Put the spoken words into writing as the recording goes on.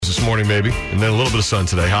this morning, maybe. And then a little bit of sun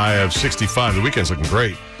today. High of 65. The weekend's looking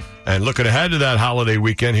great. And looking ahead to that holiday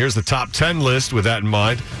weekend, here's the top 10 list with that in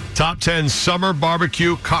mind. Top 10 Summer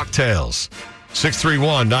BBQ Cocktails.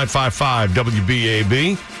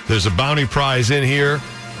 631-955-WBAB. There's a bounty prize in here.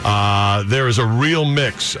 There is a real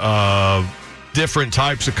mix of different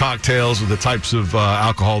types of cocktails with the types of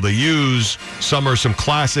alcohol they use. Some are some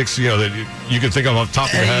classics, that you can think of off the top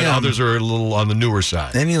of your head. Others are a little on the newer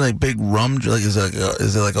side. Any big rum? Is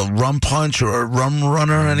it like a rum punch or a rum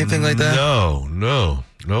runner or anything like that? No.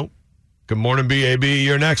 Nope. Good morning, BAB.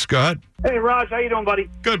 You're next. Go ahead. Hey, Raj. How you doing, buddy?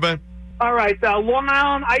 Good, man. All right. Long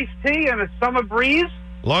Island iced tea and a summer breeze.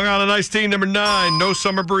 Long Island iced tea, number 9. No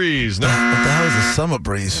summer breeze. No. What the hell is a summer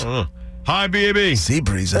breeze? Hi, BAB. Sea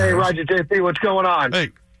breeze. Hey, Roger JP, what's going on?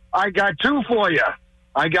 Hey. I got 2 for you.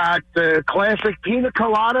 I got the classic pina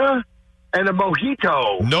colada and a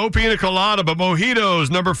mojito. No pina colada, but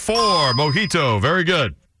mojitos, number 4. Mojito. Very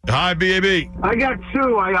good. Hi, BAB. I got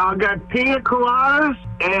 2. I got pina coladas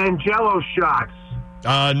and Jello shots.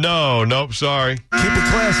 Nope, sorry. Keep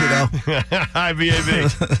it classy, though. Hi,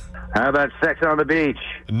 BAB. How about sex on the beach?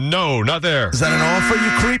 No, not there. Is that an offer, you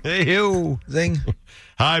creep? Hey, you. Zing.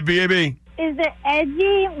 Hi, BAB. Is the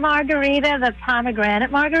edgy margarita the pomegranate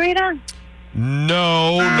margarita?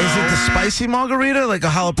 No. Is it the spicy margarita, like a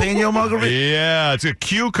jalapeno margarita? Yeah, it's a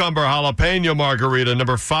cucumber jalapeno margarita,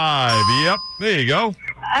 number 5. Yep, there you go.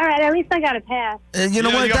 All right, at least I got a pass. You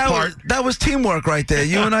know what? That was teamwork right there.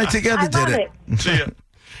 You and I together did it. See ya.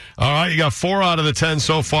 All right, you got 4 out of the 10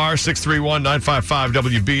 so far.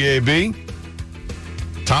 631-955-WBAB.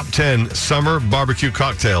 Top 10 Summer BBQ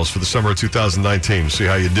Cocktails for the summer of 2019. See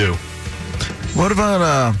how you do. What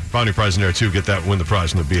about bounty prize in there too? Get that, win the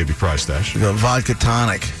prize in the BAB prize stash. We got vodka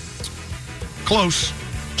tonic. Close.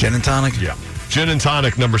 Gin and tonic? Yeah. Gin and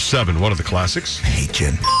tonic, number 7. One of the classics. I hate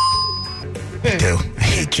gin. I do. I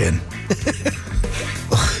hate gin.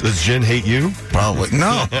 Does gin hate you? Probably.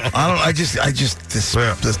 No. I don't. I just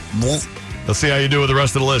Let's see how you do with the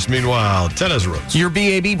rest of the list. Meanwhile, tennis roots. Your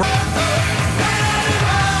BAB.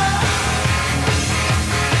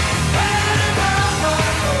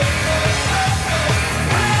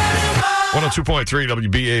 102.3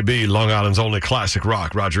 WBAB, Long Island's only classic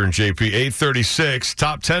rock. Roger and JP, 836.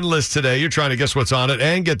 Top 10 list today. You're trying to guess what's on it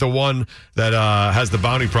and get the one that has the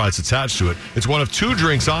bounty prize attached to it. It's one of 2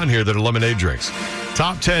 drinks on here that are lemonade drinks.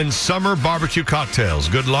 Top 10 Summer BBQ Cocktails.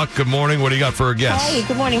 Good luck. Good morning. What do you got for a guess? Hey,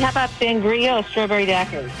 good morning. How about sangria or strawberry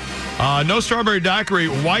daiquiri? No strawberry daiquiri.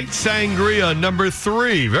 White sangria, number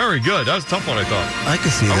 3. Very good. That was a tough one, I thought. I can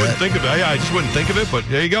see that. I wouldn't think of it. Yeah, I just wouldn't think of it, but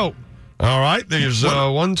there you go. All right, there's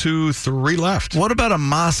 1, 2, 3 left. What about a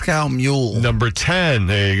Moscow Mule? Number 10,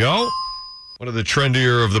 there you go. One of the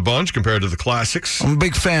trendier of the bunch compared to the classics. I'm a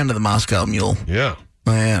big fan of the Moscow Mule. Yeah.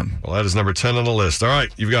 I am. Well, that is number 10 on the list. All right,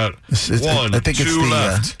 you've got 1, 2 I think it's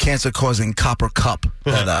the cancer-causing copper cup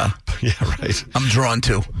that yeah, right. I'm drawn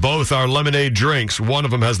to. Both are lemonade drinks. One of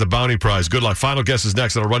them has the bounty prize. Good luck. Final guess is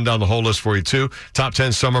next. I'll run down the whole list for you, too. Top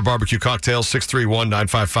 10 Summer BBQ Cocktails,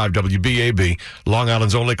 631-955-WBAB. Long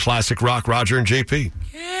Island's only classic rock, Roger and JP.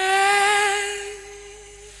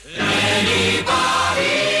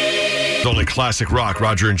 Only classic rock,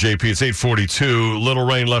 Roger and JP. It's 8:42. Little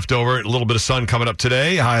rain left over. A little bit of sun coming up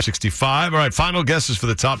today. High of 65. All right, final guesses for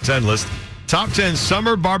the top 10 list. Top 10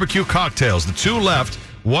 Summer BBQ Cocktails. The 2 left.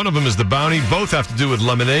 One of them is the bounty. Both have to do with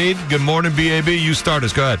lemonade. Good morning, BAB. You start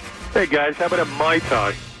us. Go ahead. Hey, guys, how about a Mai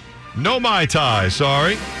Tai? No Mai Tai.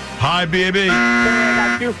 Sorry. Hi, BAB.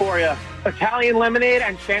 I got 2 for you. Italian lemonade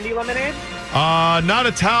and shandy lemonade? Not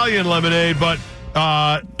Italian lemonade, but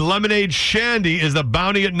lemonade shandy is the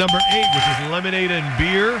bounty at number 8, which is lemonade and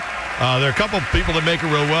beer. There are a couple people that make it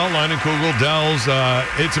real well. Line and Kugel, Dells.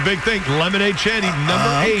 It's a big thing. Lemonade shandy,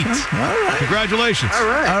 number 8. All right. Congratulations. All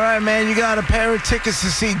right, man. You got a pair of tickets to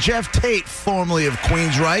see Jeff Tate, formerly of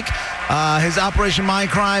Queensryche. His Operation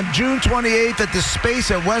Mindcrime, June 28th at the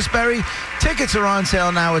Space at Westbury. Tickets are on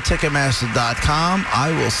sale now at Ticketmaster.com.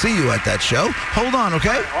 I will see you at that show. Hold on,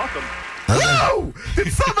 okay? Awesome. Whoa!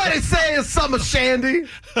 Did somebody say it's summer shandy?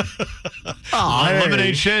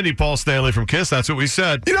 Lemonade shandy, Paul Stanley from Kiss. That's what we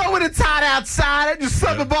said. You know when it's hot outside at your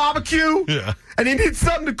summer barbecue? Yeah. And you need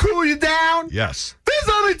something to cool you down? Yes. There's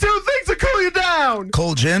only 2 things to cool you down.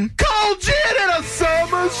 Cold gin? Cold gin and a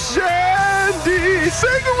summer shandy. Sing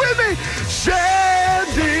it with me.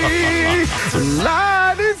 Shandy.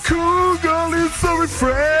 Line and Kugel is so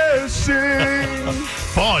refreshing.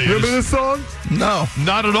 Paul, you remember this song? No.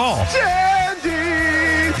 Not at all.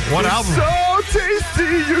 Shandy. What it's album? So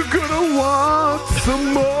tasty, you're gonna want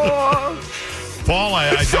some more. Paul,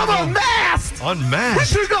 I Summer don't know. Mast.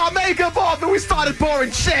 Unmasked. We took our makeup off and we started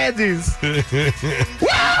pouring shandies.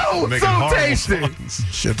 Wow, Making so horrible tasty. songs.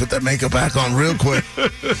 Should put that makeup back on real quick.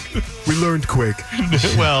 We learned quick.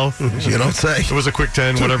 Well, You don't say. it was a quick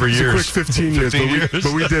 10, whatever It's a years. quick 15 years, 15 years.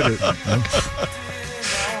 but we did it.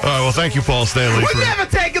 All right, well, thank you, Paul Stanley, We're for never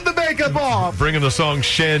taking the makeup off. bringing the song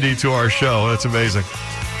Shandy to our show. That's amazing.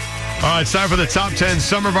 All right, it's time for the top 10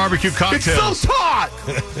 summer barbecue It's cocktails. so taut,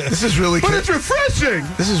 This is really but Kiss. it's refreshing.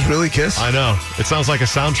 This is really Kiss. I know. It sounds like a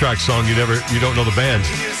soundtrack song. You don't know the band.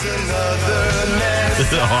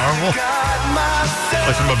 Isn't it horrible?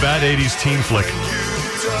 Like from a bad 80s teen flick.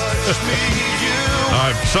 All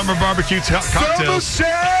right, summer barbecue cocktails. Summer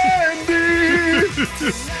Shandy.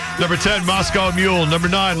 Number 10, Moscow Mule. Number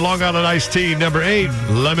 9, Long Island Iced Tea. Number 8,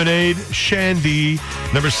 Lemonade Shandy.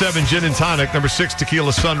 Number 7, Gin and Tonic. Number 6,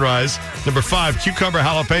 Tequila Sunrise. Number 5, Cucumber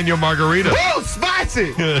Jalapeno Margarita. Woo,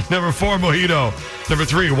 spicy. Number 4, Mojito. Number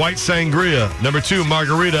 3, White Sangria. Number 2,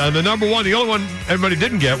 Margarita. And the number 1, the only one everybody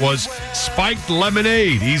didn't get was Spiked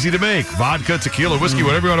Lemonade. Easy to make. Vodka, tequila, whiskey,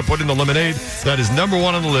 whatever you want to put in the lemonade. That is number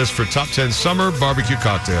 1 on the list for top 10 summer barbecue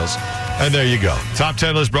cocktails. And there you go. Top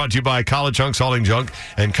 10 list brought to you by College Hunks Hauling Junk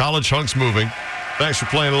and College Hunks Moving. Thanks for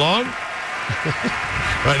playing along.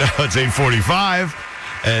 Right now it's 8:45,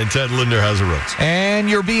 and Ted Linder has a roast. And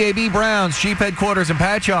your BAB Browns, Jeep headquarters in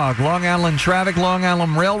Patchogue. Long Island traffic, Long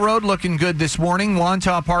Island Railroad looking good this morning.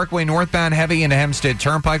 Wantagh Parkway northbound heavy into Hempstead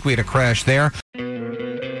Turnpike. We had a crash there.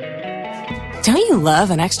 Don't you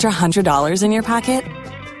love an extra $100 in your pocket?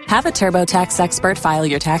 Have a TurboTax expert file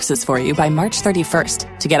your taxes for you by March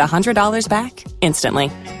 31st to get $100 back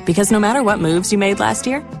instantly. Because no matter what moves you made last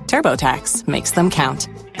year, TurboTax makes them count.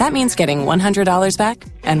 That means getting $100 back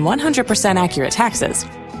and 100% accurate taxes,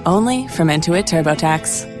 only from Intuit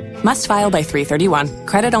TurboTax. Must file by 3/31.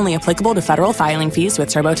 Credit only applicable to federal filing fees with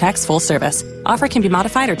TurboTax full service. Offer can be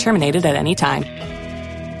modified or terminated at any time.